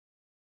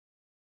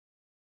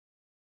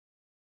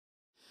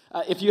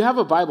If you have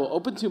a Bible,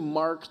 open to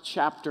Mark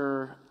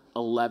chapter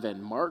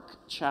 11. Mark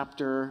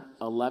chapter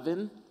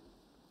 11.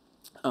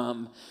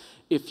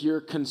 If you're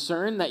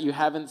concerned that you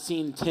haven't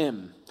seen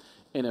Tim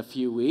in a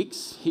few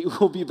weeks, he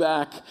will be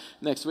back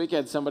next week. I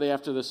had somebody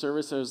after the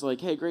service that was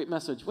like, hey, great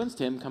message. When's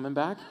Tim coming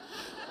back?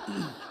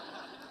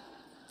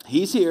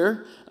 He's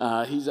here.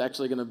 He's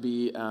actually going to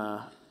be...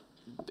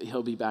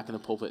 he'll be back in the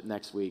pulpit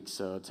next week.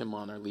 So Tim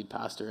Long, our lead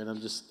pastor, and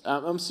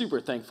I'm super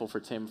thankful for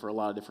Tim for a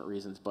lot of different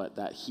reasons, but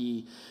that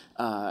he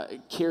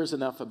cares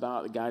enough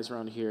about the guys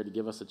around here to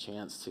give us a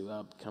chance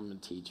to come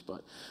and teach.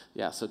 But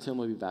yeah, so Tim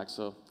will be back.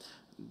 So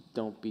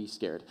don't be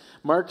scared.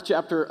 Mark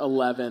chapter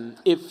 11.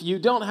 If you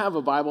don't have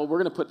a Bible, we're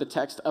going to put the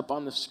text up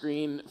on the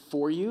screen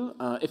for you.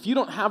 If you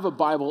don't have a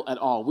Bible at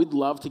all, we'd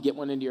love to get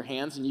one into your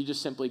hands, and you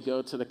just simply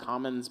go to the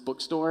Commons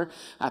bookstore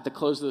at the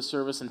close of the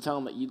service and tell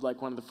them that you'd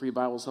like one of the free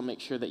Bibles. They'll make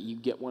sure that you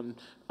get one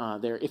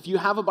there. If you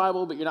have a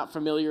Bible, but you're not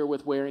familiar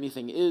with where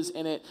anything is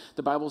in it,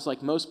 the Bible's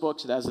like most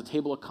books. It has a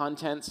table of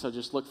contents, so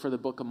just look for the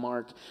book of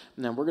Mark.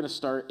 And then we're going to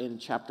start in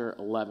chapter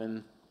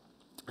 11.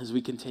 As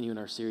we continue in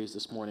our series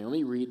this morning. Let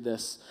me read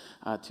this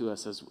to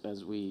us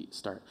as we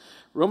start.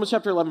 Romans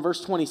chapter 11, verse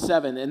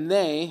 27. And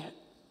they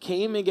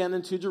came again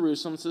into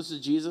Jerusalem. So this is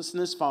Jesus and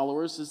his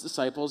followers, his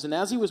disciples. And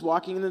as he was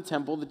walking in the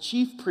temple, the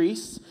chief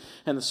priests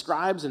and the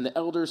scribes and the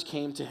elders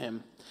came to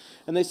him.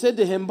 And they said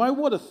to him, by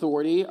what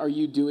authority are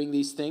you doing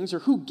these things? Or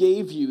who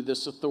gave you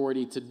this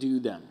authority to do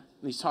them?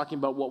 And he's talking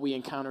about what we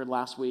encountered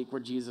last week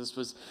where Jesus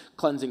was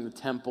cleansing the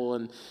temple.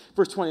 And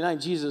verse 29,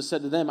 Jesus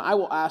said to them, I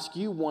will ask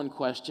you one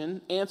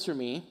question, answer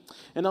me,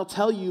 and I'll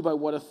tell you by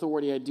what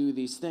authority I do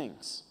these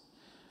things.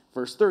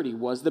 Verse 30,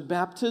 was the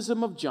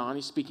baptism of John,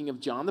 he's speaking of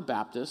John the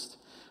Baptist,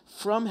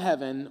 from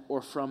heaven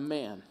or from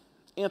man?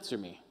 Answer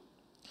me.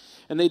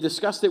 And they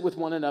discussed it with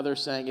one another,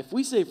 saying, if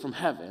we say from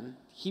heaven,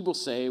 he will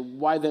say,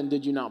 why then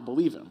did you not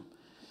believe him?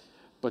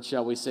 But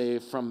shall we say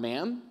from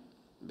man?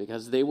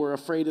 Because they were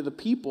afraid of the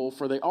people,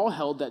 for they all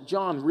held that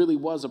John really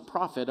was a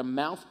prophet, a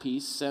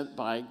mouthpiece sent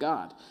by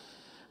God.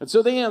 And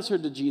so they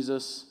answered to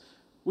Jesus,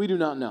 we do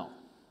not know.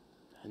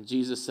 And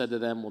Jesus said to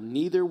them, well,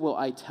 neither will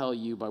I tell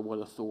you by what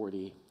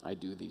authority I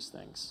do these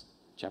things.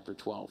 Chapter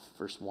 12,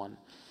 verse 1.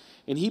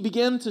 And he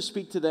began to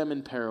speak to them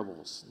in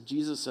parables.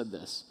 Jesus said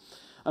this,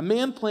 a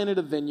man planted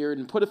a vineyard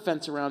and put a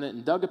fence around it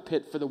and dug a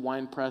pit for the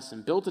winepress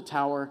and built a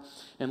tower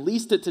and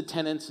leased it to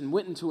tenants and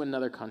went into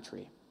another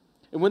country.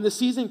 And when the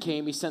season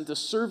came, he sent a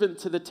servant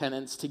to the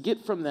tenants to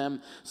get from them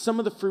some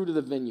of the fruit of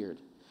the vineyard.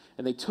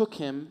 And they took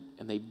him,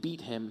 and they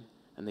beat him,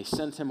 and they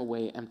sent him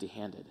away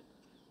empty-handed.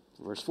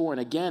 Verse 4,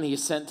 and again he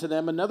sent to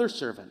them another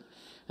servant,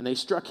 and they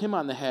struck him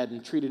on the head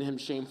and treated him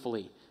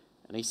shamefully.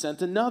 And he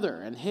sent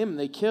another, and him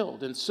they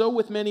killed. And so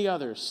with many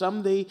others,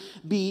 some they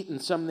beat,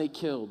 and some they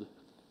killed.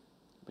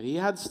 But he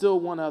had still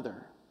one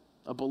other,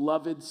 a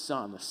beloved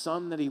son, a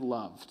son that he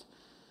loved.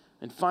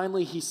 And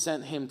finally he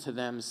sent him to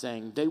them,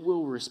 saying, they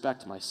will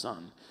respect my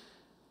son.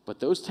 But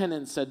those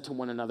tenants said to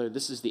one another,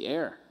 this is the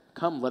heir.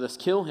 Come, let us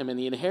kill him, and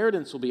the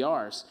inheritance will be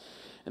ours.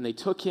 And they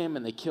took him,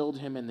 and they killed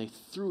him, and they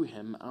threw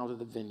him out of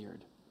the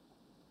vineyard.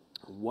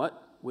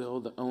 What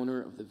will the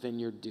owner of the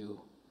vineyard do?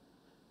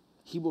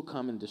 He will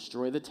come and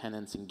destroy the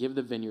tenants and give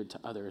the vineyard to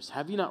others.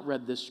 Have you not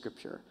read this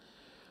scripture?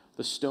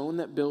 The stone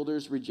that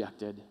builders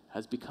rejected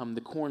has become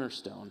the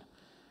cornerstone.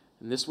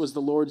 And this was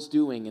the Lord's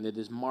doing, and it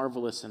is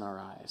marvelous in our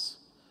eyes.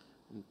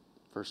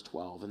 Verse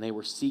 12, and they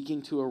were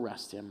seeking to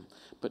arrest him,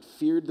 but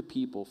feared the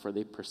people, for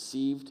they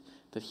perceived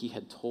that he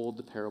had told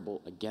the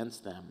parable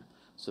against them.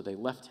 So they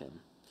left him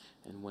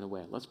and went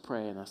away. Let's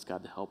pray and ask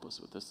God to help us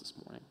with this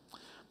morning.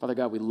 Father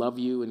God, we love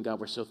you, and God,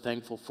 we're so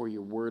thankful for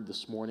your word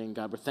this morning.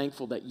 God, we're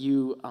thankful that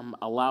you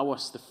allow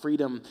us the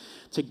freedom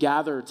to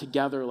gather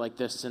together like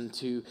this and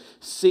to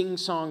sing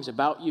songs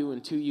about you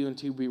and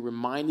to be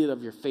reminded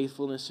of your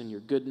faithfulness and your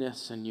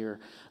goodness and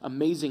your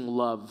amazing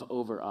love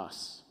over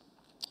us.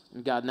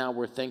 And God, now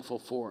we're thankful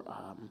for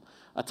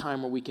a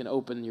time where we can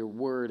open your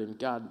word. And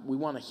God, we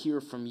want to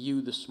hear from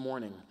you this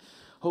morning.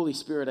 Holy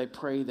Spirit, I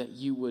pray that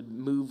you would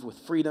move with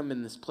freedom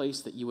in this place,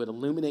 that you would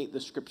illuminate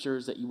the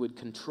scriptures, that you would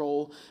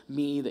control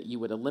me, that you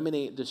would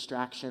eliminate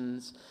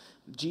distractions.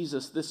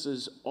 Jesus, this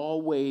is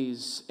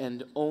always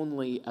and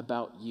only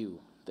about you,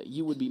 that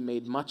you would be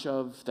made much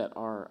of, that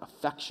our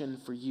affection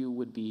for you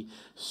would be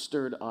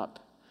stirred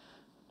up.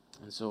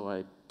 And so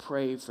I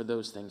pray for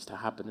those things to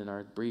happen in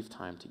our brief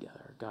time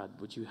together. God,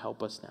 would you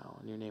help us now?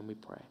 In your name we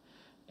pray.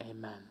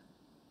 Amen.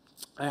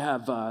 I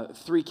have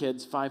 3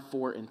 kids, 5,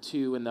 4, and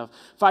 2. And the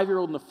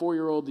 5-year-old and the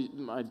 4-year-old,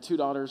 my 2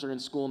 daughters are in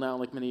school now,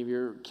 like many of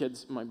your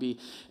kids might be.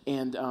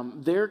 And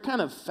they're kind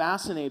of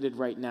fascinated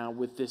right now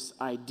with this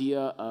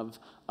idea of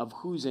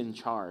who's in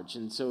charge.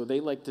 And so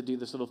they like to do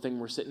this little thing.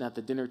 We're sitting at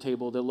the dinner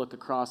table. They'll look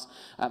across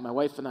at my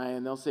wife and I,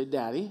 and they'll say,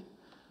 Daddy,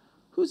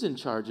 who's in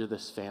charge of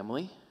this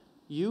family?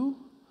 You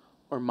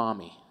or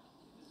Mommy?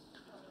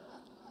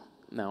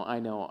 Now, I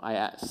know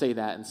I say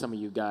that, and some of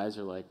you guys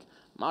are like,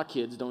 my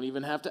kids don't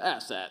even have to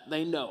ask that.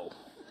 They know.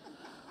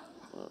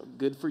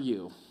 Good for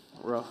you.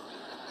 We're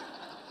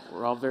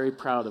all very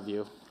proud of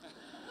you.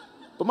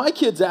 But my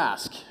kids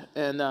ask,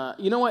 And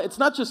you know what? It's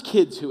not just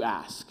kids who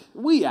ask.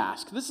 We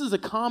ask. This is a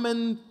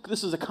common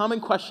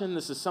question.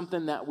 This is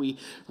something that we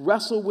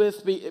wrestle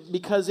with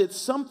because it's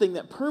something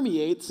that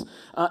permeates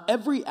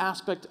every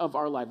aspect of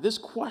our life. This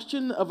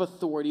question of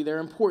authority, they're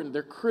important.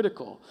 They're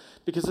critical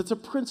because it's a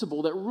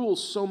principle that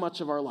rules so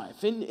much of our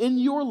life. In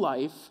your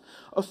life,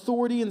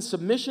 authority and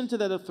submission to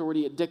that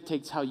authority, it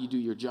dictates how you do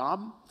your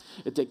job.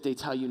 It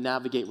dictates how you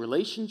navigate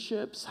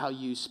relationships, how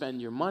you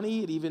spend your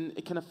money.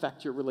 It can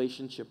affect your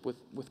relationship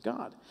with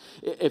God.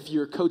 If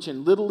you're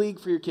coaching Little League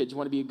for your kids, you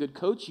want to be a good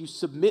coach, you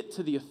submit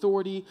to the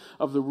authority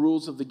of the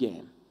rules of the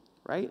game,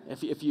 right?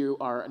 If you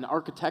are an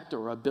architect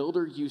or a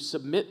builder, you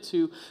submit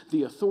to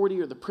the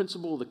authority or the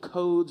principle, the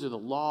codes or the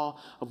law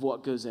of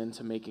what goes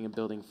into making a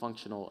building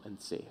functional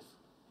and safe.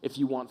 If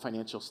you want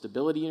financial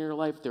stability in your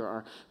life, there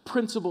are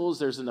principles,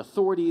 there's an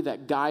authority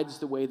that guides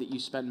the way that you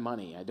spend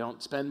money. I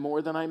don't spend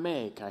more than I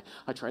make.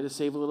 I try to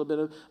save a little bit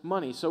of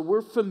money. So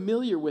we're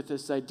familiar with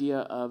this idea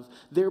of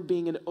there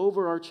being an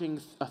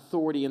overarching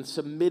authority and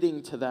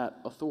submitting to that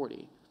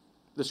authority.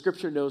 The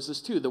scripture knows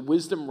this too. The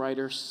wisdom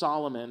writer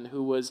Solomon,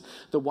 who was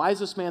the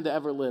wisest man to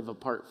ever live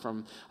apart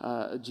from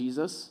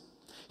Jesus,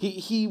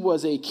 He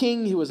was a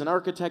king, he was an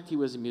architect, he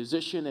was a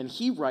musician, and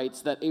he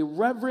writes that a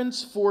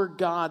reverence for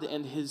God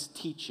and his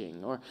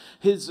teaching, or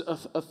his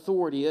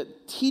authority,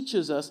 it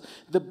teaches us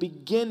the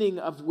beginning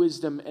of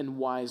wisdom and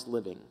wise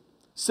living.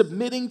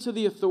 Submitting to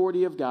the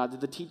authority of God, to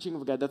the teaching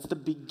of God, that's the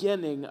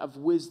beginning of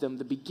wisdom,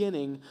 the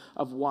beginning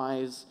of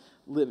wise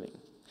living.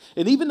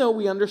 And even though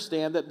we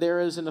understand that there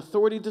is an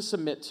authority to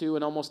submit to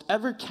in almost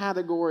every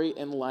category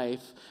in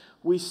life,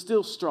 we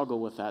still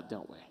struggle with that,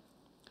 don't we?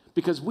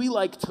 Because we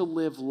like to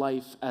live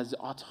life as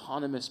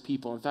autonomous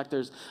people. In fact,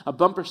 there's a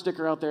bumper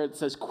sticker out there that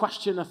says,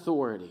 question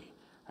authority,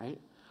 right?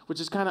 Which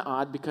is kind of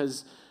odd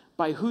because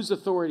by whose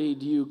authority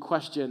do you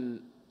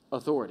question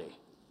authority?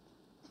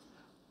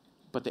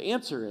 But the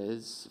answer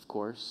is, of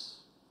course,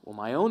 well,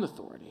 my own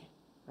authority,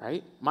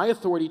 right? My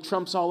authority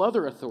trumps all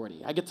other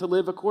authority. I get to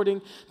live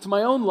according to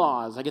my own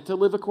laws. I get to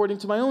live according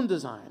to my own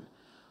design.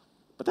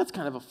 But that's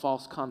kind of a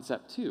false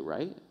concept too,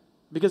 right?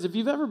 Because if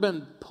you've ever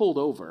been pulled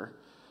over,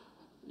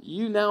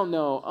 you now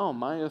know, oh,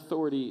 my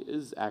authority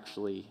is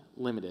actually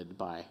limited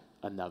by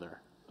another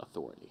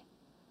authority.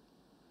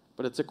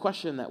 But it's a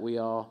question that we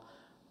all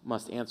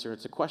must answer.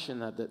 It's a question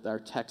that our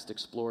text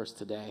explores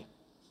today.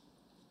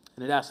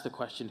 And it asks the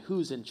question,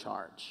 who's in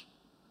charge?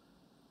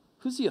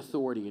 Who's the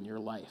authority in your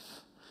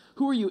life?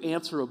 Who are you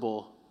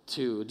answerable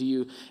to? Do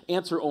you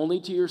answer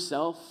only to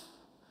yourself?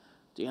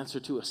 Do you answer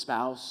to a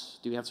spouse?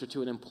 Do you answer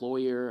to an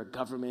employer, a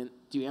government?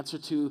 Do you answer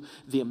to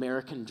the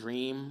American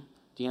dream?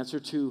 Do you answer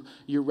to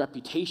your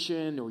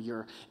reputation or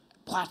your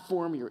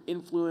platform, your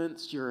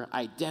influence, your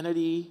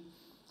identity?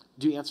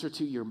 Do you answer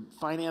to your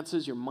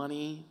finances, your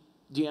money?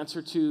 Do you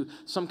answer to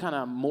some kind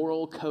of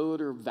moral code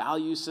or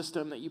value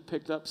system that you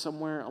picked up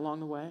somewhere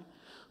along the way?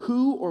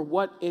 Who or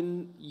what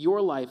in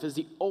your life is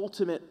the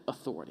ultimate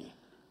authority?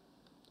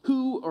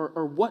 Who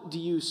or what do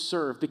you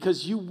serve?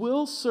 Because you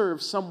will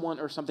serve someone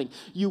or something.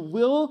 You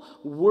will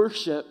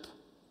worship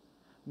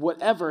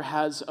whatever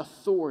has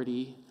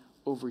authority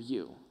over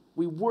you.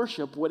 We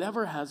worship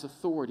whatever has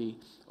authority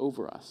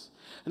over us.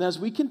 And as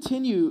we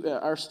continue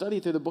our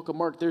study through the book of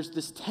Mark, there's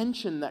this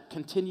tension that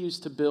continues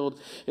to build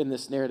in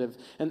this narrative.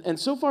 And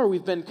so far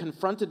we've been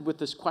confronted with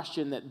this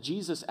question that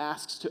Jesus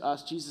asks to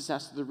us, Jesus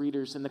asks to the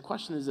readers, and the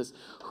question is this: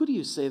 who do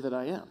you say that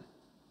I am?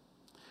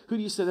 Who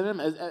do you say that I am?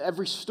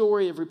 Every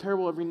story, every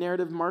parable, every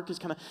narrative, Mark is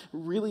kind of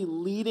really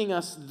leading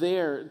us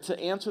there to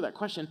answer that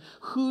question.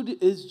 Who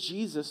is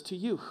Jesus to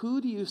you? Who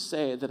do you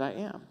say that I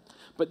am?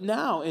 But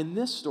now, in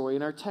this story,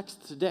 in our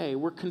text today,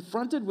 we're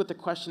confronted with the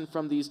question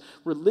from these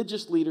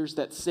religious leaders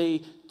that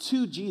say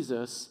to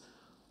Jesus,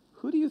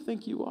 who do you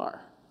think you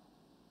are?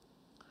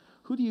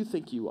 Who do you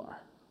think you are?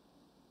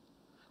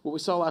 What we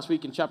saw last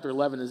week in chapter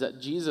 11 is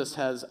that Jesus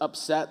has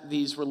upset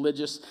these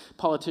religious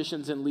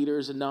politicians and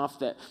leaders enough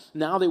that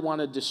now they want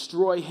to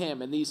destroy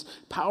him. And these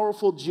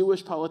powerful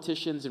Jewish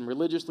politicians and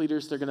religious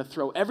leaders, they're going to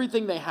throw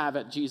everything they have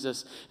at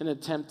Jesus in an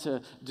attempt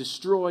to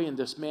destroy and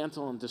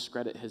dismantle and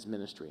discredit his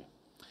ministry.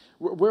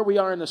 Where we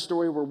are in the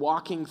story, we're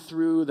walking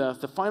through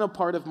the final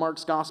part of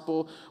Mark's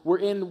gospel. We're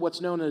in what's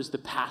known as the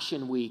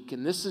Passion Week.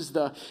 And this is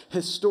the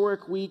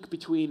historic week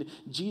between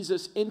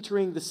Jesus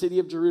entering the city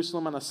of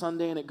Jerusalem on a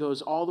Sunday, and it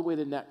goes all the way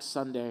to next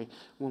Sunday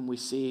when we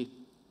see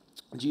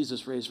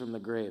Jesus raised from the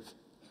grave.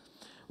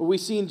 Well, we've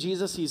seen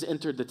Jesus, he's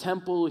entered the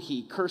temple,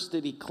 he cursed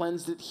it, he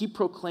cleansed it, he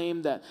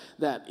proclaimed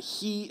that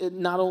he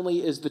not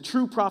only is the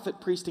true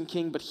prophet, priest, and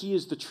king, but he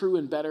is the true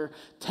and better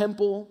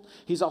temple.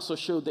 He's also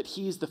showed that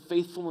he's the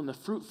faithful and the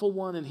fruitful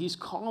one, and he's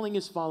calling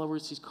his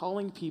followers, he's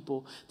calling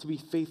people to be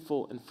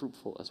faithful and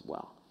fruitful as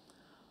well.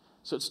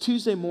 So it's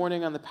Tuesday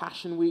morning on the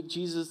Passion Week.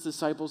 Jesus'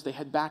 disciples, they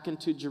head back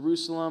into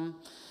Jerusalem.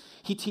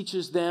 He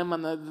teaches them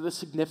on the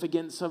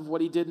significance of what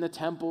he did in the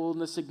temple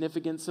and the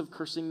significance of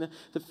cursing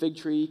the fig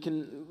tree. You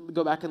can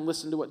go back and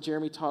listen to what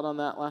Jeremy taught on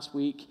that last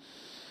week.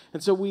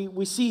 And so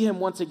we see him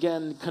once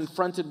again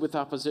confronted with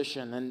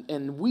opposition,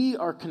 and we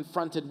are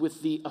confronted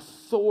with the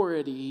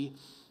authority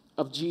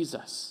of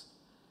Jesus.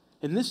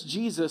 And this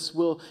Jesus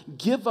will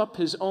give up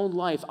his own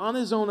life on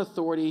his own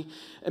authority,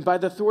 and by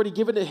the authority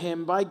given to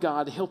him by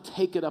God, he'll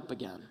take it up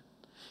again.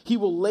 He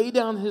will lay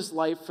down his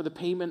life for the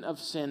payment of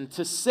sin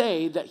to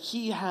say that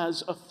he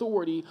has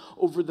authority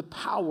over the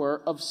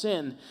power of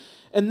sin.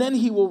 And then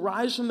he will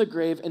rise from the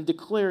grave and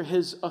declare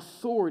his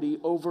authority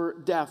over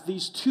death.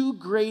 These two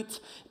great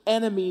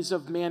enemies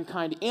of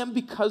mankind, and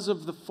because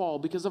of the fall,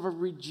 because of a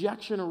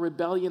rejection or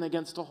rebellion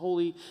against a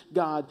holy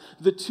God,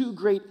 the two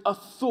great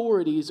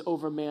authorities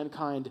over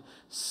mankind,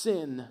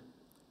 sin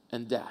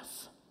and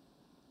death.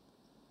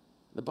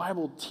 The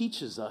Bible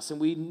teaches us, and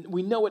we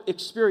know it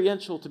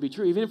experiential to be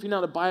true. Even if you're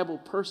not a Bible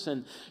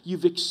person,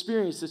 you've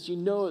experienced this. You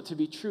know it to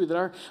be true,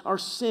 that our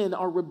sin,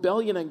 our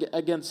rebellion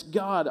against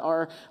God,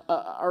 our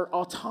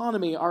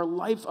autonomy, our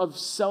life of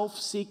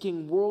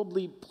self-seeking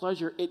worldly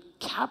pleasure, it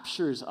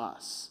captures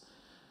us.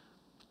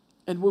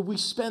 And when we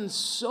spend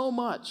so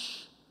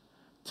much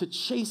to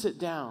chase it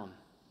down,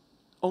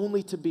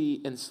 only to be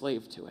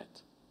enslaved to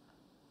it.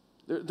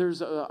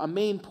 There's a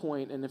main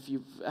point, and if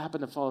you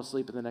happen to fall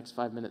asleep in the next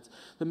 5 minutes,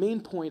 the main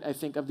point, I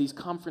think, of these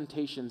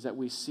confrontations that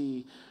we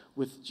see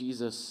with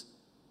Jesus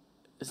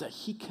is that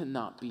he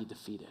cannot be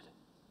defeated.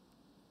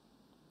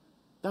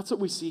 That's what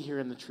we see here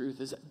in the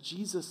truth, is that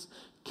Jesus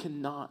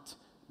cannot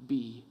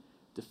be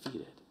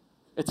defeated.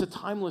 It's a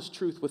timeless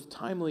truth with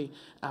timely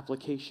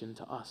application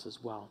to us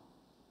as well.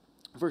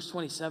 Verse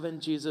 27,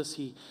 Jesus,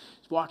 he's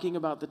walking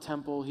about the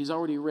temple. He's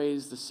already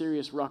raised a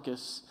serious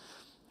ruckus.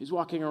 He's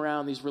walking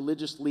around, these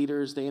religious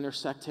leaders, they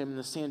intersect him, and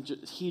the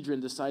Sanhedrin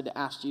decide to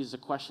ask Jesus a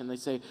question. They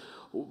say,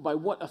 by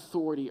what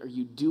authority are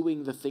you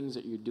doing the things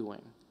that you're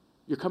doing?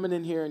 You're coming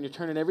in here and you're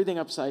turning everything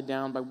upside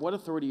down. By what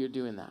authority are you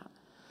doing that?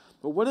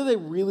 But what are they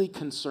really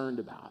concerned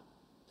about?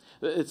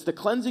 It's the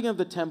cleansing of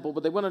the temple,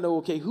 but they want to know,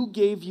 okay, who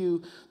gave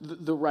you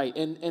the right?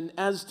 And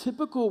as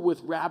typical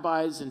with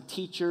rabbis and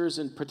teachers,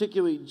 and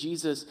particularly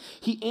Jesus,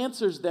 he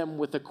answers them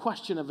with a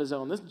question of his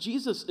own.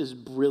 Jesus is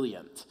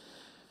brilliant.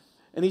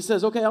 And he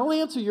says, okay, I'll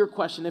answer your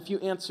question if you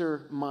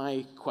answer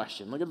my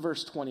question. Look at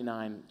verse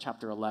 29,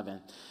 chapter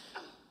 11.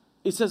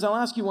 He says, I'll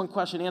ask you one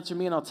question, answer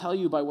me, and I'll tell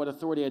you by what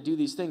authority I do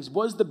these things.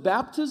 Was the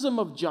baptism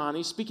of John,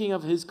 he's speaking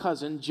of his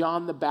cousin,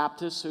 John the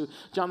Baptist,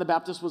 John the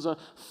Baptist was a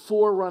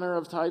forerunner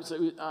of types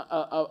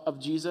of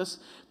Jesus.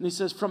 And he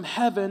says, from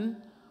heaven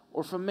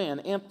or from man?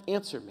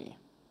 Answer me.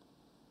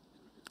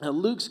 Now,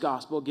 Luke's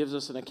gospel gives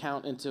us an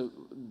account into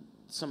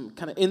some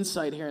kind of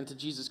insight here into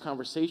Jesus'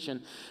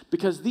 conversation,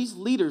 because these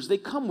leaders, they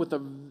come with a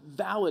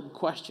valid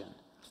question.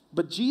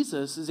 But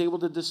Jesus is able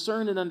to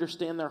discern and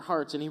understand their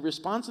hearts, and he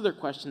responds to their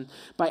question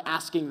by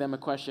asking them a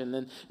question.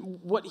 And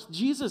what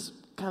Jesus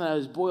kind of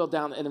has boiled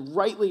down and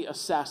rightly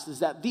assessed is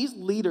that these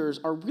leaders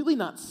are really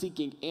not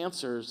seeking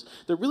answers.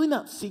 They're really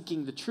not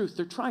seeking the truth.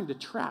 They're trying to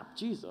trap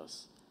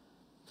Jesus.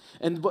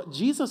 And what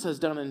Jesus has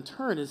done in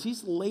turn is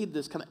he's laid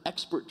this kind of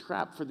expert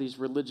trap for these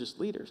religious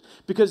leaders,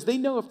 because they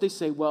know if they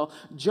say, well,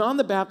 John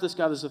the Baptist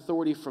got his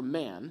authority from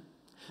man,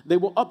 they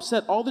will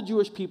upset all the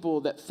Jewish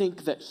people that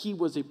think that he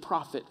was a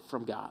prophet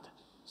from God.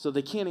 So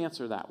they can't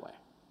answer that way.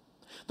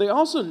 They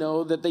also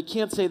know that they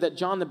can't say that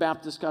John the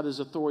Baptist got his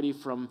authority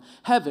from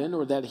heaven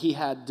or that he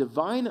had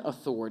divine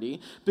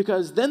authority,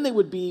 because then they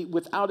would be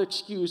without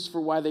excuse for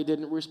why they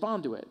didn't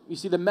respond to it. You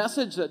see, the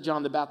message that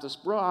John the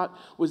Baptist brought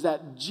was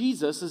that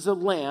Jesus is a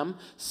lamb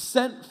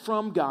sent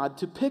from God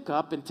to pick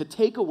up and to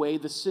take away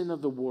the sin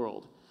of the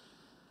world.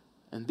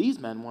 And these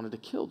men wanted to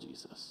kill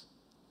Jesus.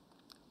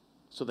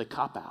 So they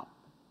cop out.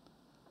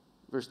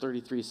 Verse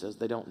 33 says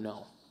they don't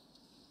know.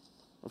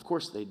 Of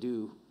course they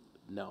do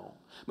know.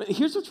 But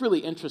here's what's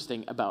really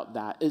interesting about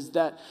that is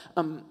that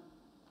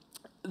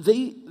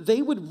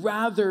they would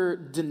rather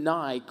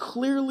deny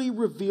clearly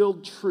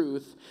revealed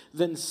truth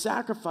than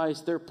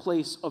sacrifice their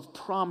place of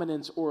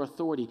prominence or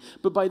authority.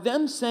 But by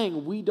them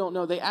saying we don't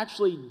know, they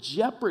actually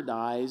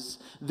jeopardize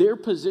their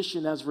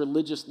position as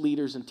religious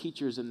leaders and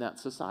teachers in that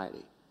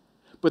society.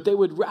 But they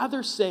would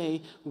rather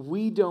say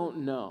we don't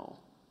know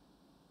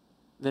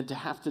than to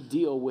have to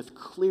deal with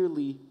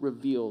clearly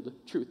revealed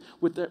truth,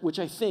 which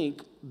I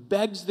think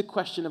begs the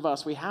question of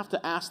us. We have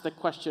to ask the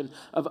question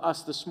of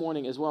us this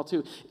morning as well,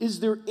 too. Is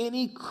there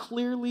any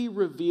clearly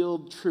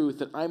revealed truth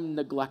that I'm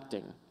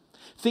neglecting?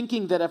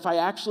 Thinking that if I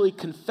actually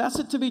confess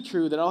it to be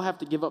true, that I'll have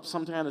to give up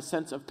some kind of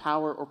sense of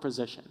power or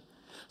position.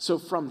 So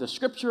from the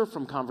scripture,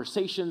 from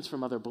conversations,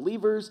 from other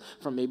believers,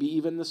 from maybe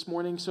even this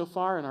morning so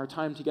far in our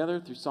time together,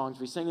 through songs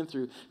we sing and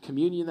through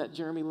communion that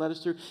Jeremy led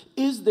us through,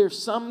 is there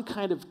some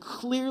kind of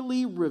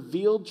clearly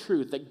revealed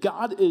truth that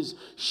God is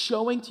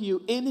showing to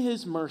you in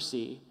his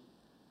mercy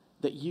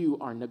that you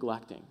are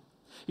neglecting?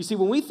 You see,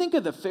 when we think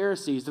of the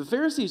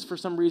Pharisees, for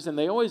some reason,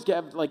 they always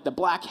get like the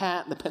black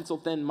hat and the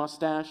pencil-thin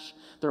mustache.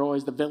 They're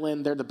always the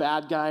villain. They're the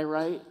bad guy,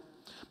 right?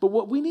 But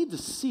what we need to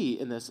see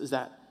in this is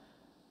that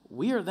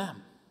we are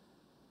them.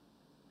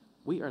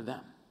 We are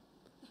them.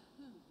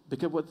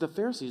 Because what the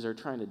Pharisees are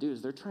trying to do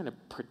is they're trying to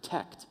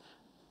protect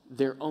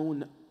their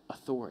own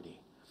authority.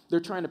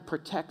 They're trying to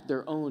protect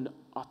their own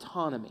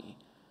autonomy,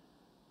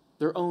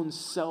 their own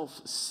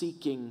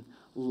self-seeking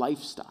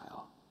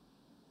lifestyle.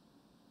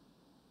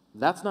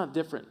 That's not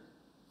different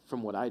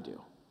from what I do.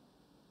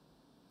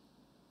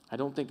 I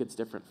don't think it's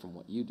different from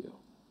what you do.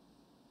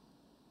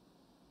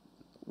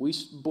 We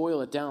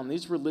boil it down.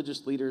 These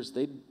religious leaders,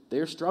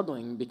 they're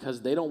struggling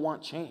because they don't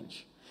want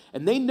change.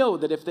 And they know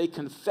that if they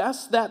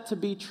confess that to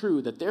be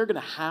true, that they're going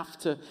to have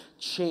to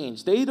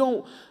change. They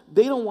don't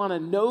want to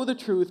know the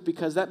truth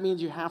because that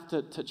means you have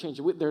to change.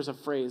 There's a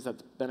phrase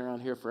that's been around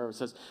here forever. It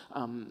says,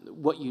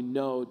 what you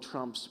know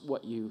trumps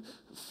what you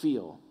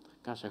feel.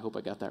 Gosh, I hope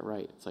I got that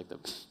right. It's like the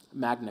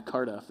Magna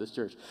Carta of this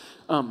church.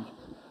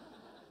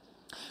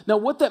 Now,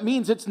 what that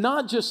means, it's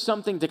not just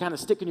something to kind of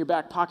stick in your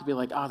back pocket and be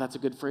like, that's a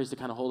good phrase to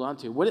kind of hold on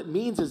to. What it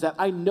means is that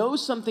I know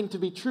something to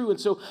be true, and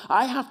so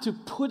I have to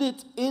put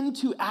it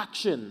into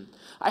action.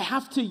 I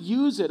have to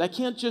use it. I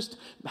can't just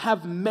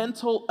have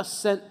mental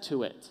assent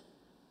to it.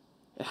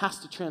 It has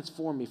to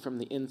transform me from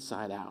the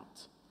inside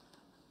out.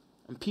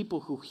 And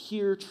people who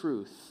hear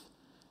truth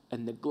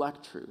and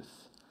neglect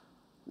truth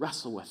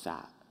wrestle with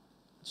that,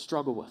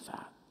 struggle with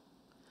that.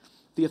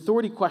 The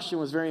authority question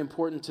was very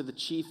important to the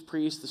chief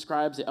priests, the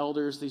scribes, the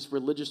elders, these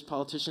religious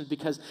politicians,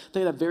 because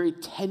they had a very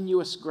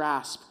tenuous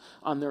grasp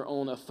on their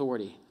own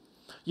authority.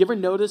 You ever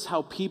notice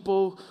how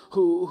people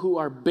who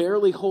are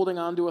barely holding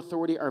on to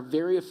authority are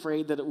very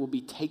afraid that it will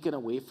be taken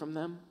away from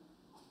them?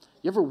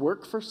 You ever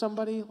work for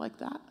somebody like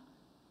that?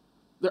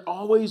 They're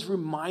always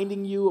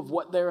reminding you of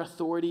what their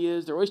authority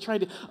is. They're always trying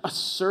to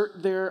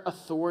assert their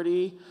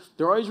authority.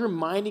 They're always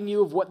reminding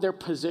you of what their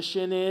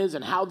position is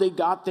and how they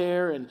got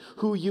there and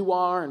who you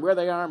are and where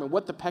they are and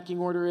what the pecking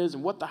order is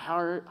and what the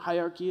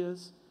hierarchy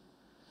is.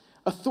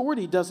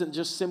 Authority doesn't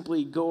just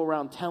simply go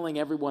around telling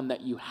everyone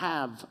that you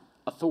have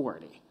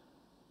authority.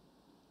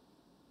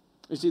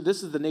 You see,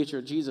 this is the nature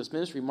of Jesus'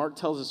 ministry. Mark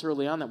tells us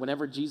early on that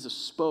whenever Jesus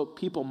spoke,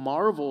 people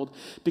marveled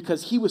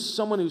because he was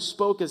someone who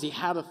spoke as he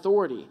had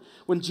authority.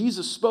 When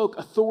Jesus spoke,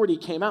 authority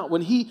came out.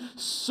 When he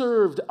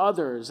served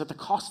others at the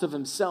cost of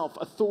himself,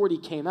 authority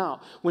came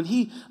out. When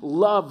he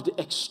loved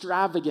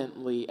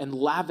extravagantly and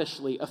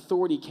lavishly,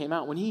 authority came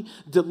out. When he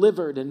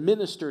delivered and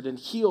ministered and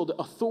healed,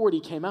 authority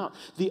came out.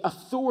 The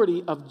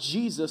authority of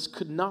Jesus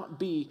could not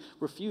be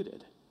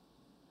refuted.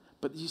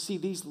 But you see,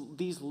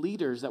 these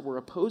leaders that were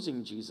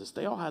opposing Jesus,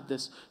 they all had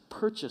this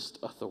purchased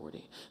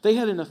authority. They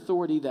had an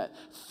authority that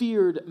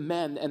feared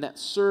men and that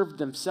served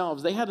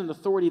themselves. They had an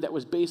authority that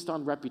was based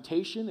on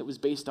reputation. It was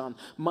based on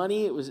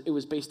money. It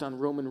was based on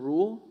Roman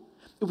rule.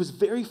 It was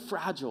very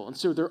fragile. And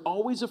so they're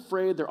always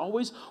afraid. They're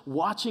always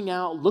watching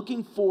out,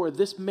 looking for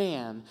this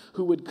man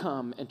who would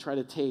come and try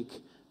to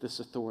take this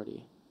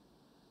authority.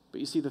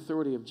 But you see, the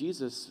authority of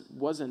Jesus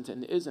wasn't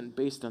and isn't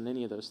based on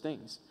any of those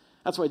things.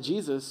 That's why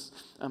Jesus...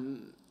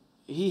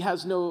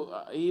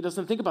 he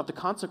doesn't think about the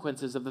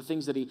consequences of the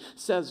things that he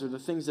says or the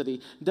things that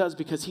he does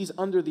because he's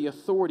under the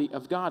authority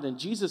of God. And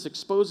Jesus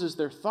exposes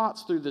their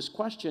thoughts through this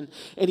question,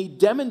 and he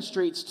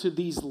demonstrates to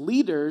these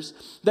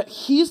leaders that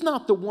he's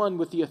not the one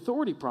with the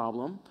authority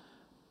problem.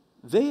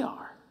 They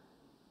are.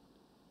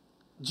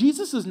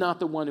 Jesus is not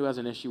the one who has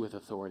an issue with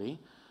authority.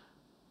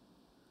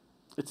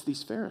 It's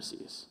these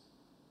Pharisees.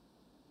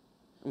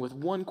 And with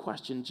one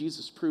question,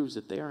 Jesus proves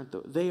that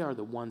they are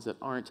the ones that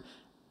aren't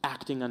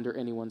acting under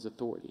anyone's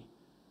authority.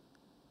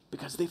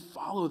 Because they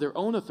follow their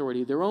own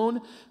authority, their own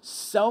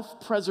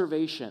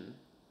self-preservation,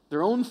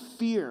 their own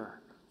fear,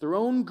 their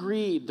own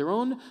greed, their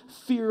own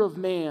fear of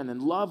man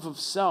and love of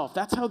self.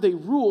 That's how they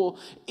rule,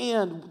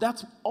 and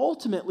that's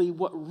ultimately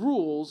what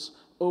rules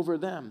over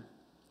them.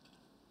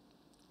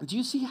 Do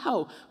you see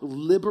how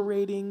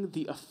liberating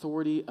the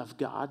authority of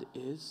God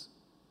is?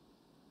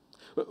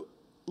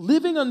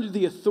 Living under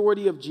the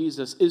authority of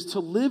Jesus is to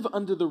live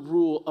under the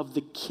rule of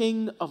the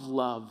King of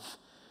love.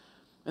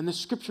 And the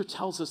scripture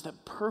tells us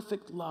that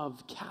perfect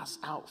love casts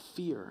out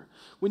fear.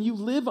 When you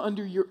live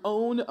under your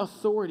own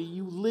authority,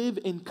 you live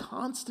in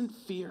constant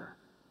fear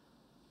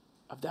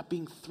of that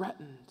being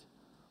threatened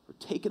or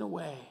taken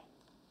away.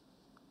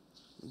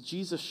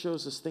 Jesus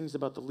shows us things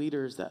about the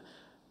leaders that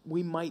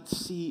we might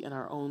see in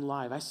our own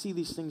life. I see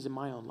these things in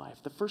my own life.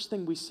 The first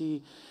thing we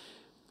see,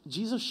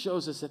 Jesus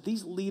shows us that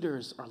these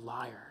leaders are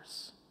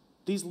liars.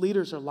 These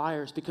leaders are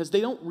liars because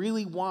they don't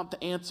really want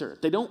the answer.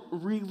 They don't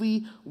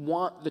really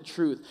want the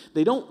truth.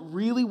 They don't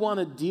really want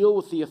to deal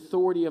with the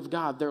authority of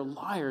God. They're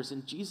liars,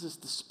 and Jesus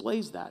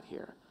displays that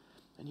here.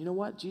 And you know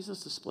what?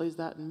 Jesus displays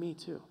that in me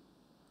too.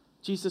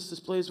 Jesus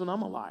displays when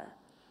I'm a liar.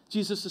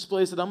 Jesus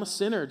displays that I'm a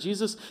sinner.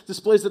 Jesus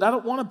displays that I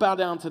don't want to bow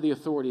down to the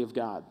authority of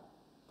God.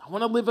 I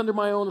want to live under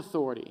my own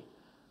authority.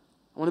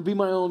 I want to be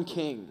my own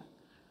king.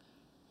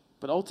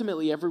 But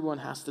ultimately, everyone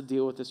has to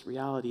deal with this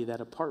reality that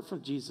apart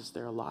from Jesus,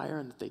 they're a liar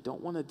and that they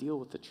don't want to deal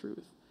with the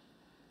truth.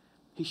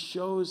 He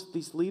shows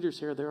these leaders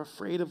here, they're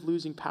afraid of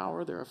losing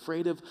power. They're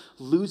afraid of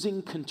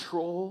losing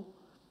control.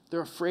 They're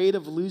afraid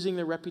of losing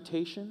their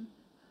reputation.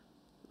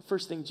 The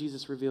first thing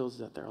Jesus reveals is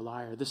that they're a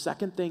liar. The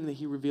second thing that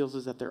he reveals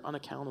is that they're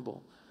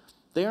unaccountable.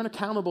 They aren't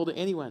accountable to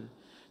anyone.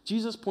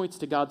 Jesus points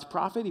to God's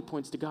prophet. He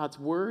points to God's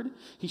word.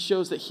 He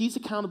shows that he's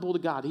accountable to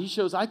God. He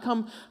shows, I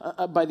come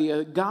by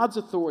God's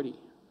authority.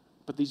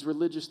 But these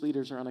religious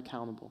leaders are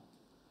unaccountable.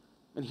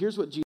 And here's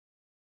what Jesus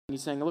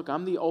He's saying, look,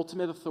 I'm the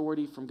ultimate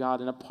authority from God,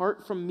 and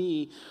apart from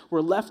me,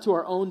 we're left to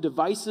our own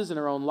devices and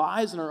our own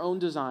lies and our own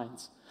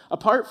designs.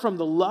 Apart from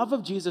the love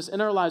of Jesus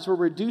in our lives, we're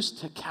reduced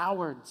to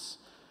cowards.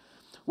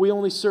 We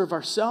only serve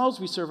ourselves,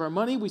 we serve our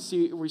money, we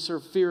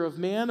serve fear of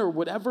man, or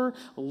whatever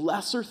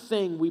lesser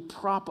thing we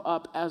prop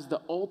up as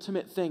the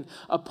ultimate thing.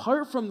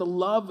 Apart from the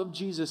love of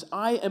Jesus,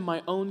 I am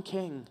my own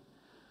king,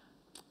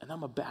 and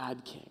I'm a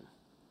bad king.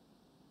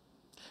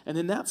 And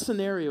in that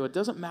scenario, it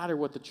doesn't matter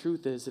what the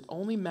truth is. It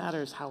only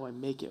matters how I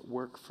make it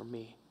work for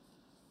me.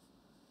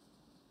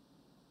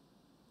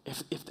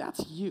 If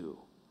that's you,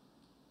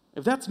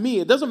 if that's me,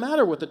 it doesn't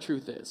matter what the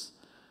truth is.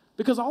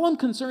 Because all I'm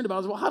concerned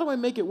about is, well, how do I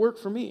make it work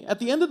for me? At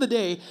the end of the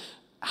day,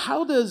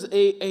 how does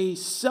a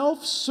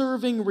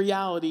self-serving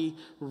reality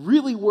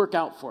really work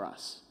out for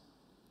us?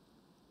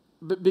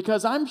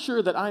 Because I'm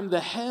sure that I'm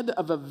the head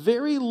of a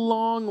very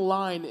long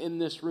line in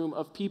this room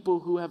of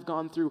people who have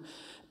gone through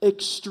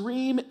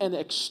extreme and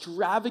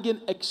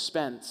extravagant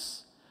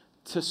expense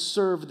to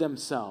serve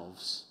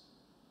themselves,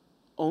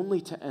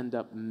 only to end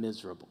up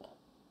miserable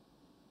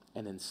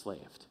and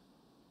enslaved.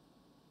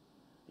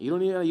 You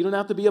don't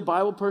have to be a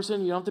Bible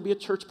person, you don't have to be a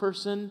church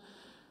person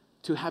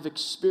to have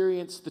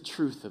experienced the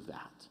truth of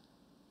that.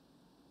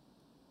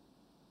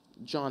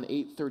 John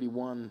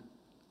 8:31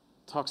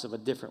 talks of a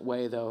different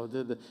way, though.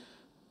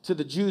 To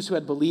the Jews who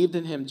had believed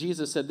in him,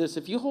 Jesus said this: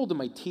 if you hold to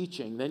my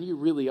teaching, then you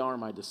really are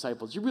my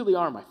disciples. You really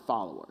are my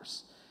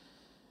followers.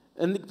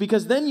 And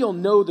because then you'll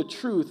know the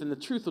truth, and the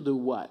truth will do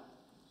what?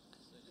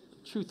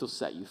 The truth will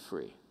set you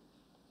free.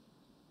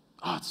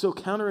 Oh, it's so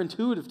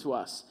counterintuitive to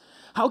us.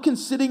 How can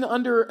sitting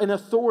under an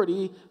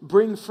authority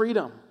bring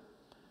freedom?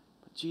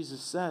 But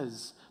Jesus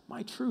says,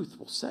 my truth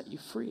will set you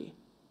free.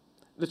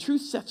 The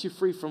truth sets you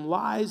free from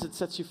lies. It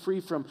sets you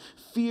free from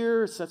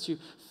fear. It sets you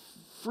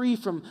free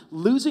from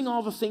losing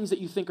all the things that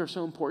you think are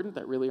so important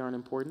that really aren't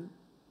important.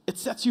 It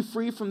sets you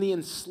free from the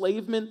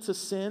enslavement to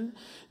sin.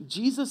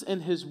 Jesus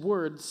and his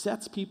word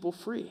sets people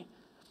free.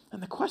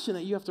 And the question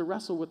that you have to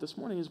wrestle with this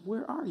morning is,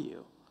 where are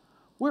you?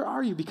 Where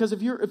are you? Because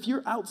if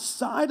you're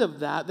outside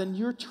of that, then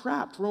you're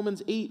trapped.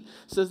 Romans 8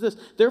 says this: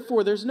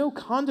 therefore, there's no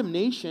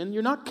condemnation.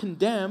 You're not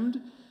condemned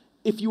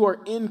if you are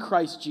in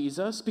Christ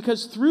Jesus,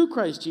 because through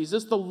Christ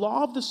Jesus, the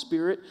law of the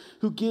Spirit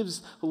who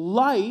gives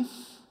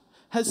life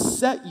has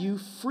set you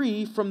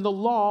free from the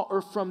law,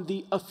 or from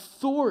the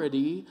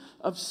authority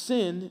of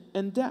sin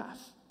and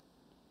death.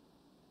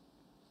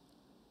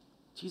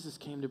 Jesus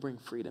came to bring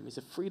freedom. He's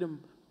a freedom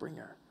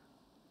bringer.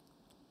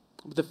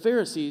 But the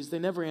Pharisees, they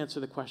never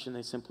answer the question.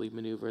 They simply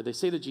maneuver. They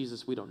say to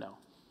Jesus, we don't know.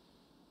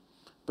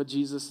 But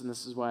Jesus, and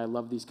this is why I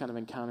love these kind of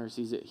encounters,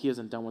 he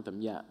hasn't done with them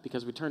yet.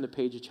 Because we turn to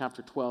page of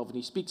chapter 12, and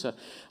he speaks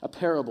a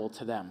parable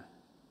to them.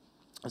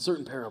 A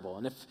certain parable.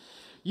 And if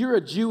you're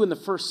a Jew in the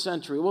first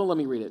century, well, let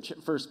me read it.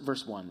 First,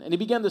 verse 1. And he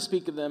began to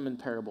speak of them in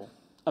parable.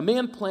 A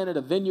man planted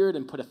a vineyard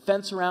and put a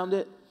fence around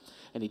it,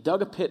 and he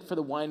dug a pit for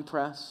the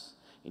winepress,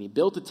 and he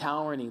built a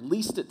tower, and he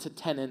leased it to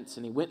tenants,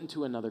 and he went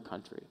into another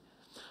country.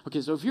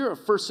 Okay, so if you're a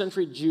first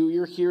century Jew,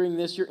 you're hearing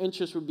this, your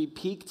interest would be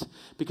piqued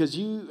because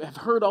you have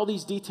heard all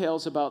these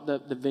details about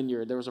the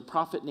vineyard. There was a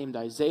prophet named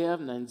Isaiah,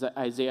 and in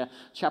Isaiah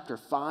chapter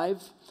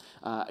 5,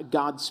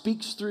 God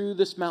speaks through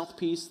this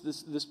mouthpiece,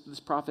 this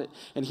prophet,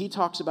 and he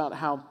talks about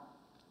how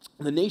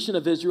the nation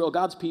of Israel,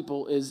 God's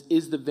people,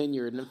 is the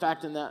vineyard. And in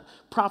fact, in that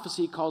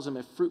prophecy, he calls them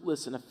a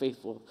fruitless and a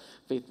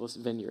faithless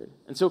vineyard.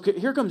 And so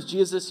here comes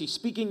Jesus. He's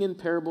speaking in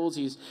parables.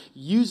 He's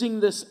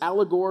using this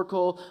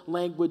allegorical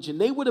language. And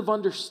they would have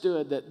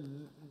understood that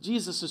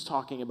Jesus is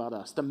talking about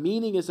us. The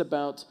meaning is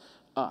about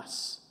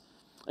us.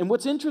 And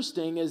what's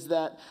interesting is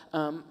that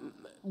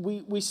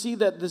we see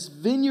that this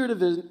vineyard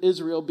of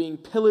Israel being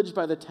pillaged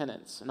by the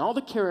tenants. And all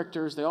the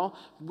characters, they all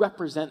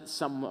represent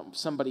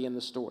somebody in the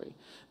story.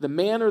 The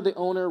man or the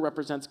owner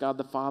represents God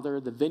the Father.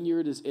 The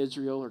vineyard is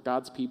Israel, or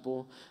God's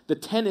people. The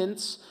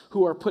tenants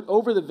who are put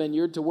over the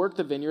vineyard to work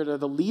the vineyard are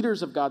the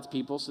leaders of God's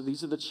people. So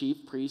these are the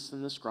chief priests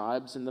and the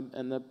scribes and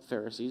the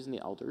Pharisees and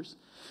the elders.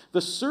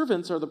 The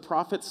servants are the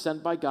prophets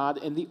sent by God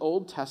in the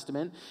Old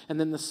Testament. And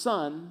then the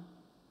son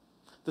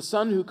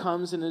who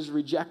comes and is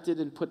rejected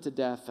and put to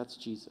death, that's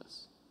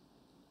Jesus.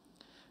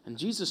 And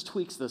Jesus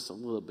tweaks this a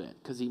little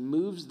bit because he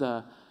moves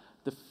the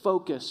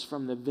focus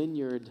from the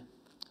vineyard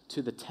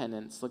to the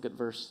tenants. Look at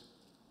verse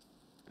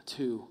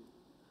 2.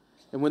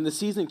 And when the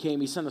season came,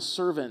 he sent a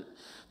servant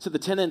to the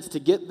tenants to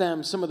get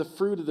them some of the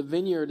fruit of the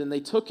vineyard. And they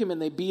took him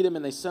and they beat him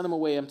and they sent him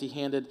away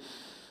empty-handed.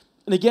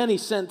 And again he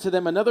sent to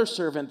them another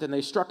servant, and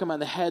they struck him on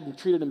the head and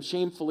treated him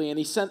shamefully. And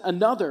he sent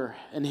another,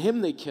 and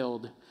him they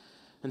killed.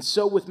 And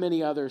so with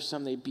many others,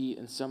 some they beat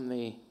and some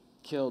they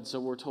killed. So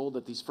we're told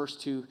that these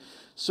first two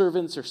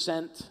servants are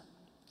sent.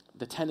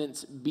 The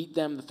tenants beat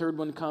them. The third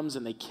one comes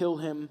and they kill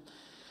him.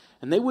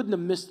 And they wouldn't have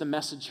missed the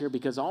message here,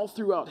 because all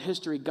throughout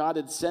history, God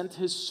had sent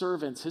his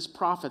servants, his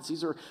prophets.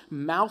 These are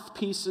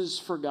mouthpieces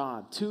for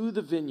God to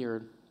the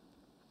vineyard.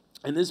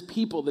 And this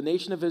people, the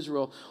nation of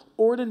Israel,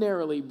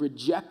 ordinarily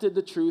rejected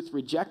the truth,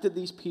 rejected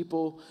these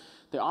people.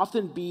 They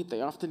often beat,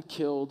 they often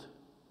killed.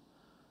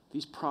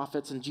 these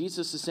prophets, and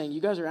Jesus is saying,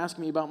 you guys are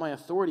asking me about my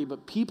authority,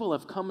 but people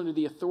have come into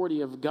the authority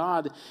of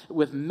God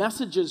with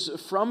messages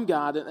from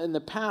God in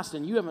the past,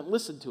 and you haven't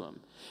listened to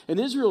them. And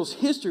Israel's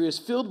history is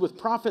filled with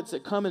prophets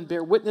that come and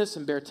bear witness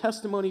and bear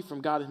testimony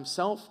from God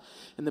himself,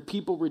 and the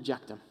people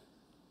reject them.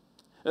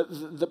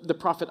 The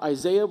prophet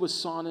Isaiah was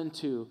sawn in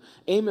two.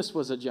 Amos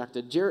was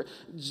ejected.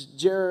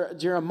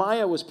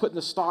 Jeremiah was put in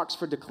the stocks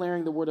for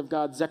declaring the word of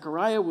God.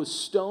 Zechariah was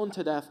stoned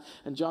to death,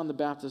 and John the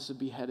Baptist was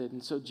beheaded.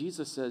 And so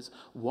Jesus says,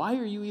 why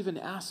are you even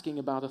asking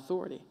about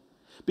authority?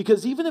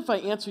 Because even if I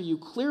answer you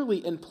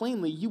clearly and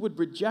plainly, you would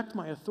reject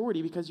my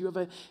authority because you have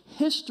a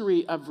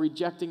history of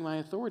rejecting my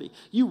authority.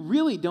 You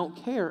really don't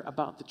care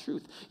about the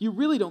truth. You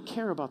really don't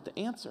care about the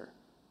answer.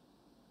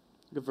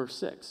 Look at verse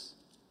 6.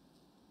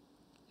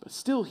 But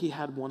still he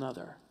had one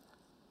other,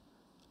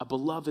 a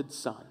beloved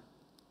son.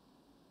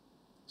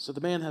 So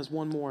the man has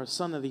one more, a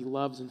son that he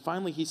loves. And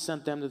finally he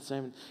sent them to the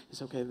same. He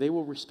said, okay, they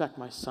will respect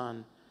my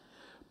son.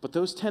 But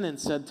those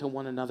tenants said to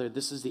one another,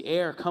 this is the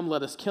heir. Come,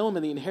 let us kill him,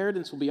 and the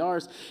inheritance will be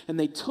ours. And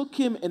they took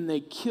him, and they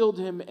killed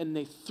him, and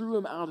they threw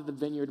him out of the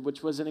vineyard,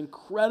 which was an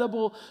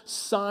incredible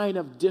sign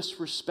of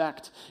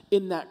disrespect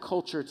in that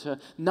culture, to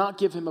not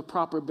give him a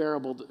proper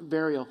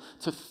burial,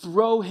 to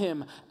throw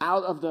him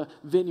out of the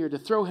vineyard, to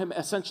throw him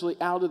essentially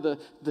out of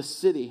the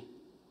city.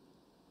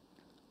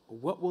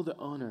 What will the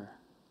owner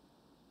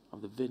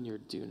of the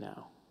vineyard do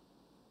now?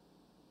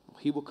 Well,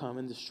 he will come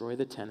and destroy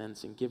the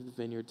tenants and give the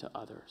vineyard to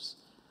others.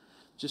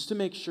 Just to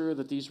make sure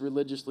that these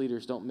religious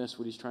leaders don't miss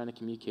what he's trying to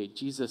communicate.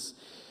 Jesus,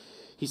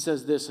 he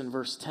says this in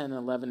verse 10 and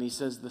 11. He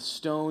says, the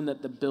stone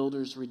that the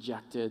builders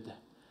rejected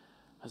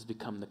has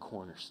become the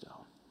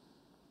cornerstone.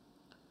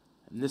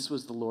 And this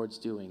was the Lord's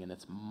doing, and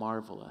it's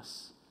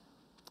marvelous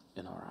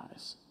in our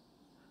eyes.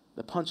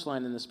 The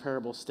punchline in this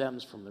parable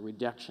stems from the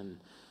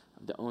rejection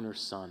of the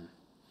owner's son.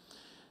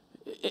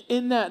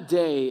 In that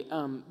day,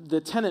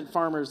 the tenant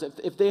farmers,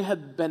 if they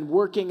had been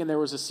working and there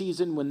was a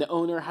season when the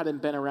owner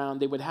hadn't been around,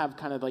 they would have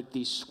kind of like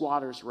these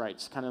squatters'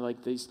 rights, kind of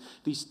like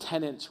these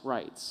tenants'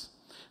 rights.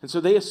 And so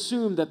they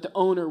assumed that the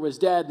owner was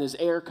dead and his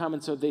heir come,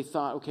 and so they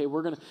thought, okay,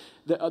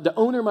 the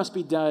owner must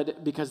be dead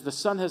because the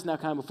son has now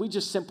come. If we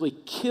just simply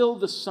kill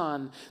the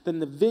son, then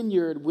the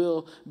vineyard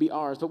will be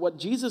ours. But what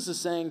Jesus is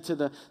saying to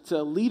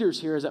the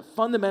leaders here is that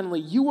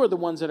fundamentally you are the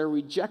ones that are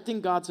rejecting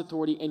God's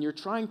authority, and you're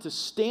trying to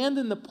stand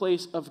in the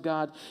place of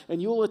God,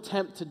 and you'll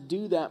attempt to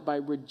do that by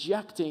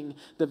rejecting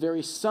the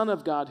very Son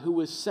of God who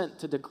was sent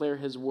to declare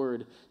his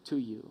word to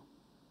you.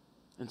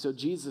 And so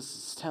Jesus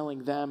is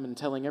telling them and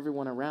telling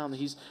everyone around,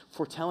 he's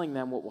foretelling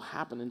them what will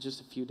happen in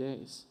just a few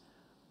days.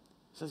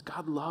 He says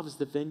God loves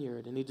the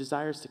vineyard and he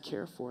desires to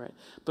care for it,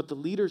 but the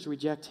leaders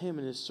reject him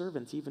and his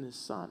servants, even his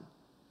son.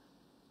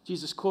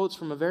 Jesus quotes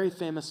from a very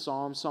famous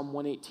psalm, Psalm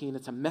 118.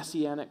 It's a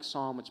messianic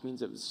psalm, which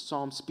means it was a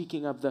psalm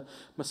speaking of the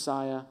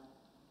Messiah.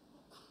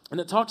 And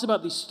it talks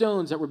about these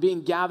stones that were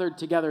being gathered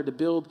together to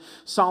build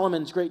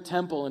Solomon's great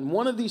temple. And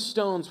one of these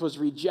stones was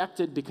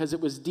rejected because it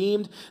was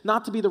deemed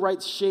not to be the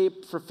right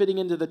shape for fitting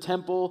into the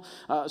temple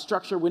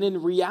structure, when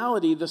in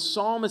reality, the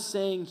psalm is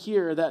saying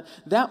here that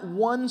that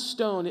one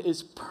stone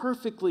is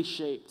perfectly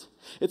shaped.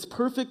 It's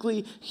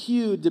perfectly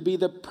hewed to be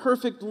the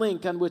perfect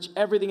link on which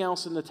everything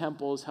else in the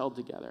temple is held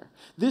together.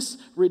 This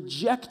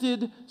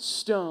rejected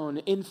stone,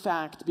 in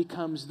fact,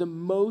 becomes the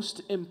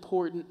most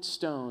important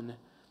stone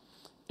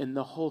in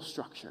the whole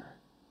structure.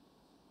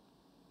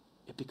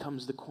 It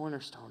becomes the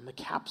cornerstone, the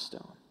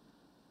capstone.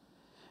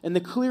 And the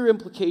clear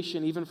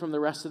implication, even from the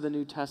rest of the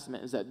New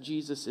Testament, is that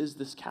Jesus is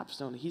this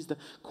capstone. He's the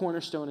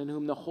cornerstone in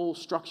whom the whole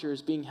structure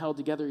is being held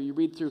together. You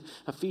read through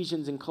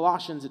Ephesians and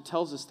Colossians, it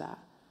tells us that.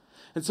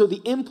 And so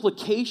the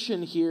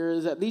implication here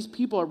is that these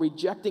people are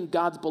rejecting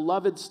God's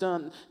beloved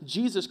Son,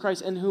 Jesus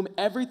Christ, in whom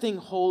everything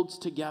holds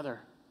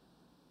together.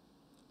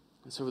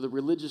 And so the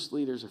religious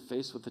leaders are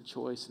faced with a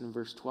choice. And in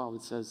verse 12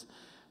 it says,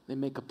 they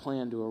make a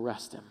plan to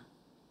arrest him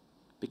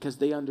because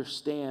they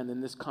understand in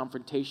this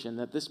confrontation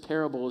that this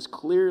parable is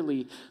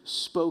clearly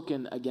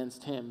spoken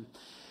against him.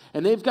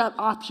 And they've got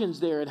options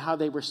there in how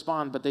they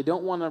respond, but they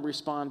don't want to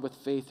respond with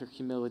faith or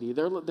humility.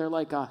 They're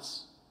like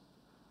us.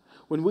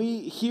 When we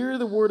hear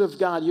the word of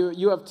God,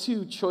 you have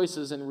two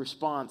choices in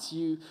response.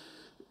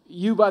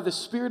 You by the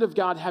Spirit of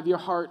God, have your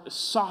heart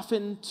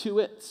softened to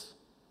it.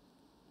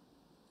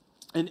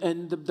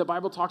 And the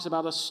Bible talks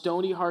about a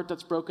stony heart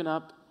that's broken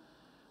up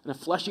and a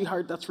fleshy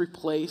heart that's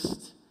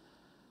replaced.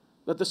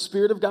 That the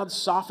Spirit of God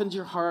softens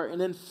your heart,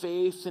 and in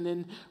faith and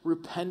in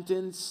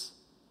repentance,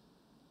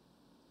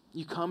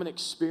 you come and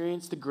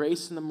experience the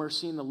grace and the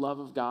mercy and the love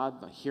of God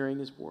by hearing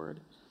his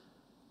word.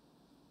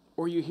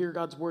 Or you hear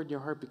God's word and your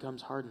heart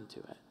becomes hardened to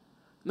it. And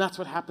that's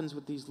what happens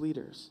with these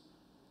leaders.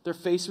 They're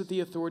faced with the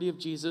authority of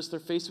Jesus. They're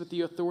faced with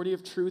the authority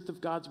of truth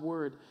of God's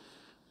word.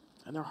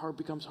 And their heart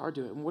becomes hard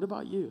to it. And what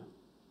about you?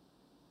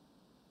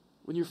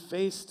 When you're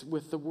faced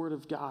with the word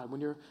of God,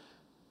 when you're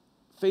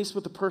faced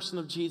with the person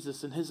of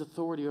Jesus and his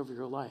authority over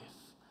your life,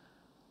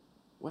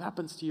 what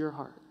happens to your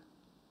heart?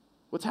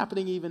 What's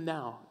happening even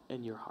now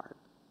in your heart?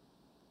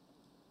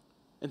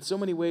 In so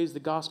many ways, the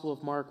Gospel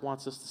of Mark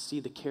wants us to see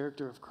the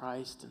character of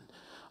Christ and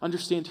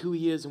understand who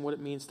he is and what it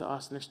means to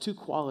us. And there's two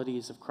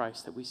qualities of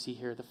Christ that we see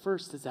here. The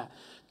first is that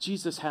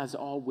Jesus has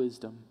all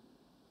wisdom.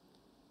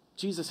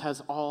 Jesus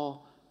has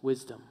all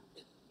wisdom.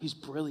 He's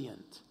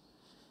brilliant.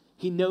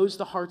 He knows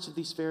the hearts of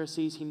these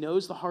Pharisees. He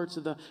knows the hearts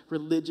of the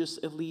religious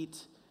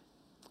elite.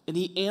 And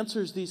he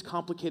answers these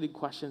complicated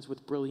questions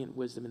with brilliant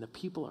wisdom. And the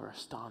people are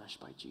astonished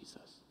by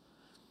Jesus.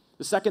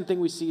 The second thing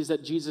we see is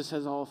that Jesus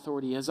has all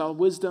authority. He has all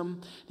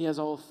wisdom. He has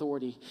all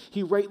authority.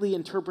 He rightly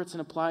interprets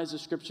and applies the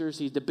scriptures.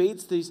 He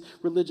debates these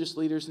religious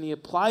leaders, and he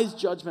applies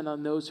judgment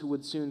on those who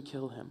would soon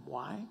kill him.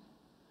 Why?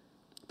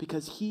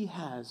 Because he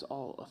has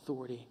all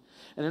authority.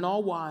 And an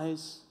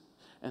all-wise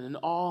and an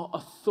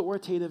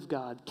all-authoritative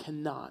God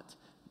cannot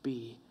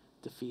be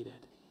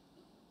defeated.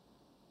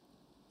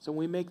 So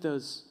when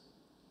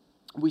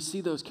we see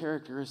those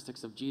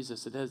characteristics of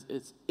Jesus, it has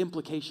its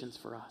implications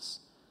for us.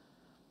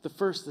 The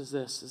first is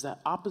this, is that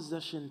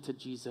opposition to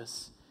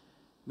Jesus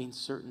means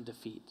certain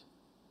defeat.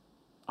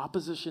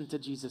 Opposition to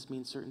Jesus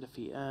means certain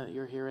defeat.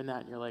 You're hearing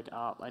that and you're like,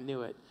 oh, I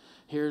knew it.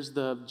 Here's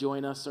the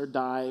join us or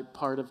die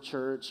part of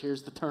church.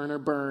 Here's the turn or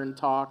burn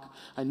talk.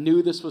 I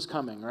knew this was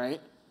coming, right?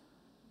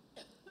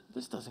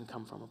 This doesn't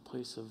come from a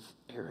place of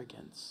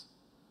arrogance.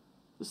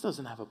 This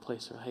doesn't have a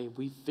place where, hey,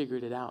 we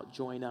figured it out,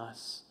 join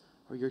us,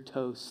 or you're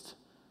toast.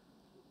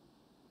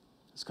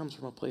 This comes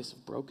from a place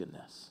of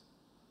brokenness.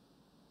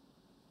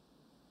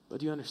 But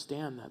do you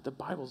understand that? The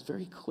Bible is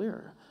very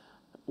clear.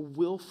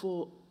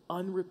 Willful,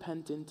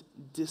 unrepentant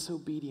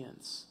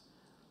disobedience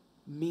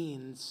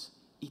means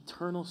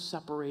eternal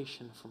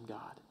separation from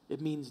God. It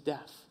means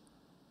death.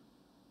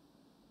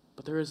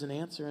 But there is an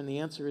answer, and the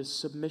answer is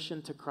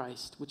submission to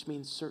Christ, which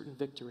means certain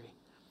victory.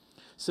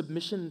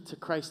 Submission to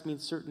Christ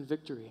means certain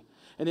victory.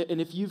 And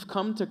if you've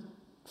come to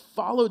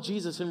follow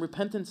Jesus in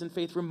repentance and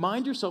faith,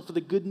 remind yourself of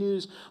the good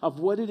news of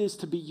what it is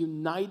to be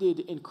united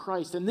in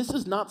Christ. And this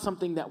is not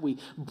something that we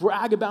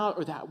brag about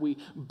or that we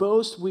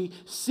boast. We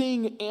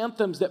sing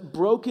anthems that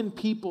broken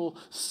people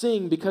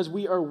sing because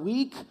we are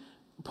weak,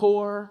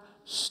 poor,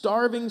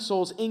 starving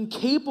souls,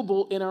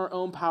 incapable in our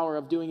own power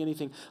of doing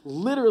anything,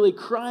 literally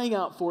crying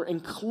out for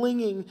and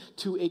clinging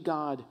to a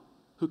God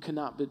who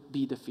cannot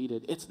be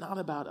defeated. It's not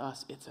about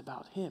us, it's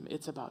about him.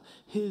 It's about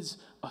his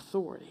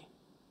authority.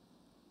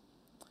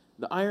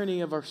 The irony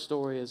of our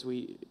story as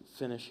we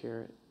finish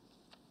here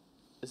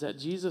is that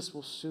Jesus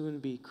will soon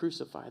be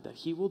crucified, that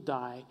he will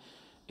die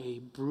a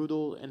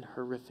brutal and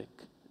horrific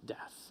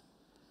death.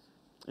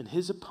 And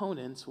his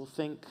opponents will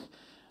think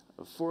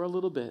for a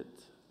little bit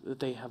that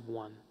they have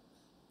won.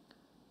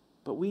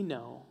 But we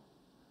know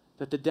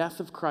that the death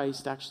of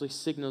Christ actually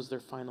signals their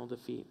final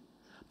defeat.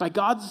 By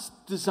God's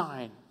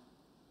design,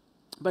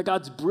 by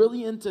God's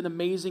brilliant and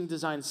amazing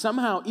design,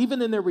 somehow,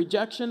 even in their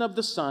rejection of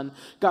the Son,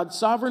 God's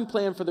sovereign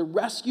plan for the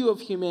rescue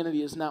of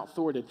humanity is now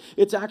thwarted.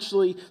 It's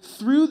actually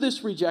through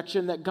this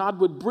rejection that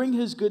God would bring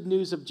his good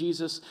news of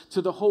Jesus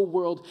to the whole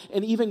world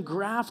and even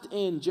graft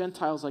in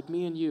Gentiles like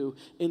me and you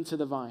into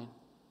the vine.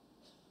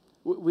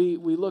 We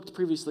looked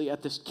previously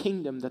at this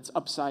kingdom that's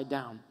upside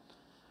down.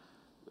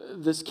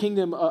 This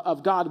kingdom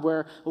of God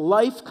where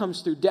life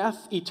comes through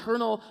death,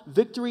 eternal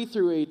victory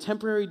through a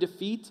temporary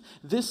defeat.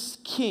 This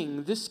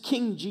King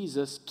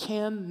Jesus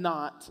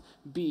cannot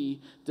be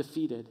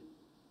defeated.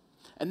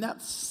 And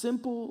that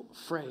simple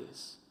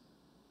phrase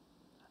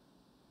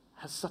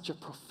has such a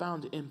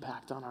profound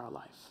impact on our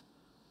life.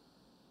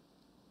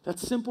 That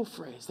simple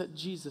phrase, that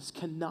Jesus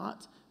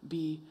cannot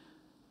be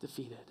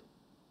defeated,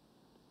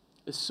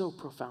 is so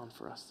profound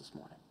for us this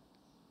morning.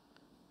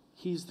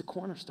 He's the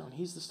cornerstone.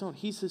 He's the stone.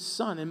 He's his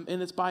son.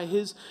 And it's by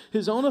his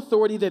own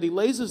authority that he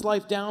lays his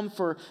life down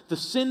for the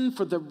sin,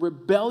 for the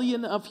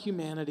rebellion of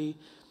humanity.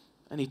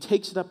 And he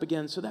takes it up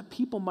again so that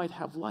people might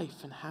have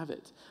life and have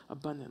it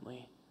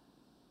abundantly.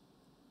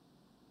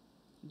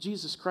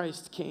 Jesus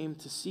Christ came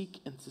to seek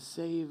and to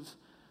save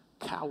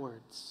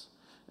cowards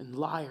and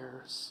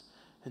liars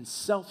and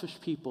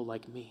selfish people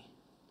like me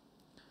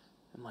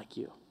and like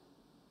you.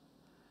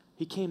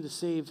 He came to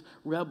save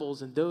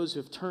rebels and those who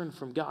have turned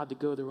from God to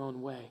go their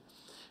own way.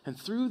 And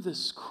through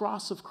this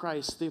cross of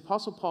Christ, the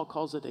Apostle Paul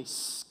calls it a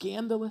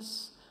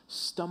scandalous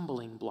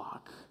stumbling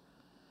block.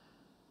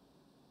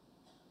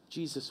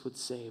 Jesus would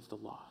save the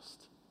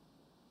lost.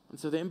 And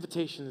so the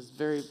invitation is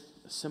very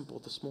simple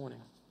this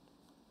morning.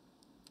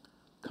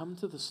 Come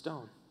to the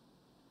stone.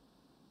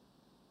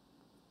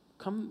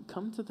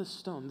 Come to the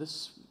stone,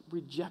 this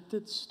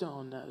rejected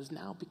stone that has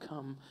now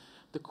become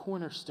the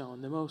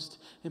cornerstone, the most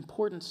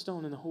important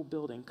stone in the whole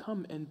building.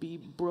 Come and be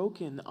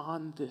broken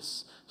on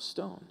this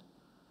stone.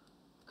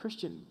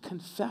 Christian,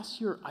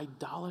 confess your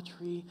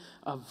idolatry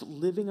of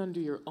living under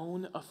your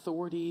own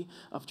authority,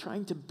 of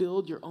trying to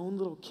build your own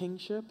little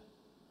kingship.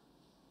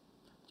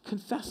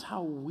 Confess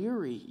how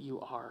weary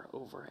you are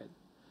over it.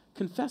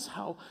 Confess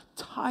how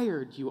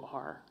tired you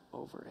are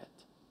over it.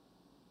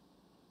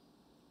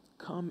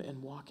 Come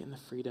and walk in the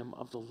freedom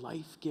of the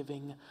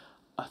life-giving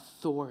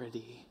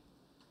authority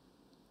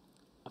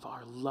of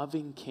our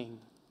loving King,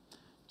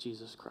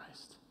 Jesus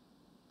Christ.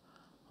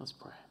 Let's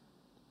pray.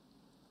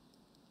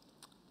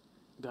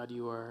 God,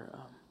 you are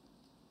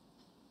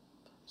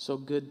so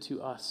good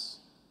to us.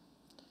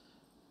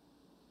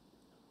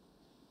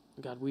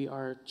 God, we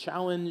are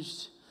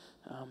challenged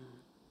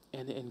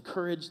and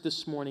encouraged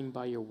this morning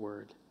by your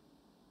word.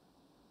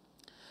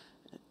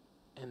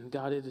 And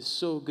God, it is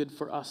so good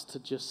for us to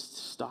just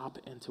stop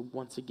and to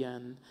once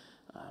again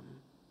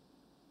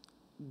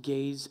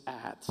gaze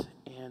at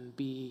and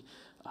be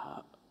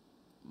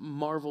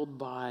marveled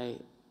by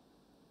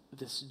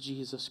this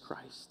Jesus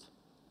Christ,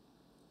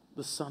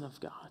 the Son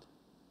of God,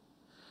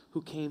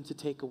 who came to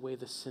take away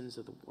the sins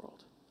of the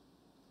world.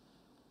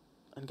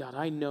 And God,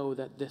 I know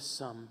that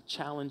this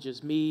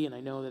challenges me, and I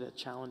know that it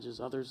challenges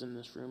others in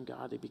this room,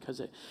 God,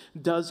 because it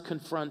does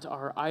confront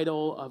our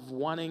idol of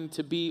wanting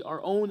to be our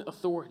own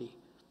authority.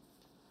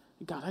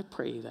 God, I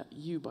pray that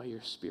you, by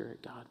your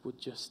Spirit, God, would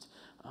just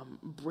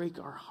break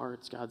our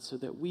hearts, God, so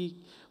that we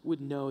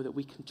would know that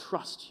we can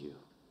trust you.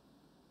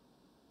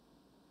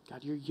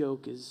 God, your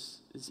yoke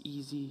is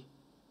easy.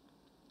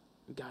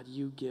 God,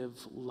 you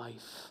give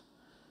life.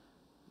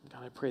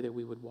 God, I pray that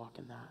we would walk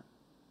in that.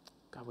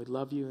 God, we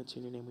love you. It's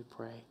in your name we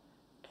pray.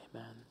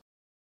 Amen.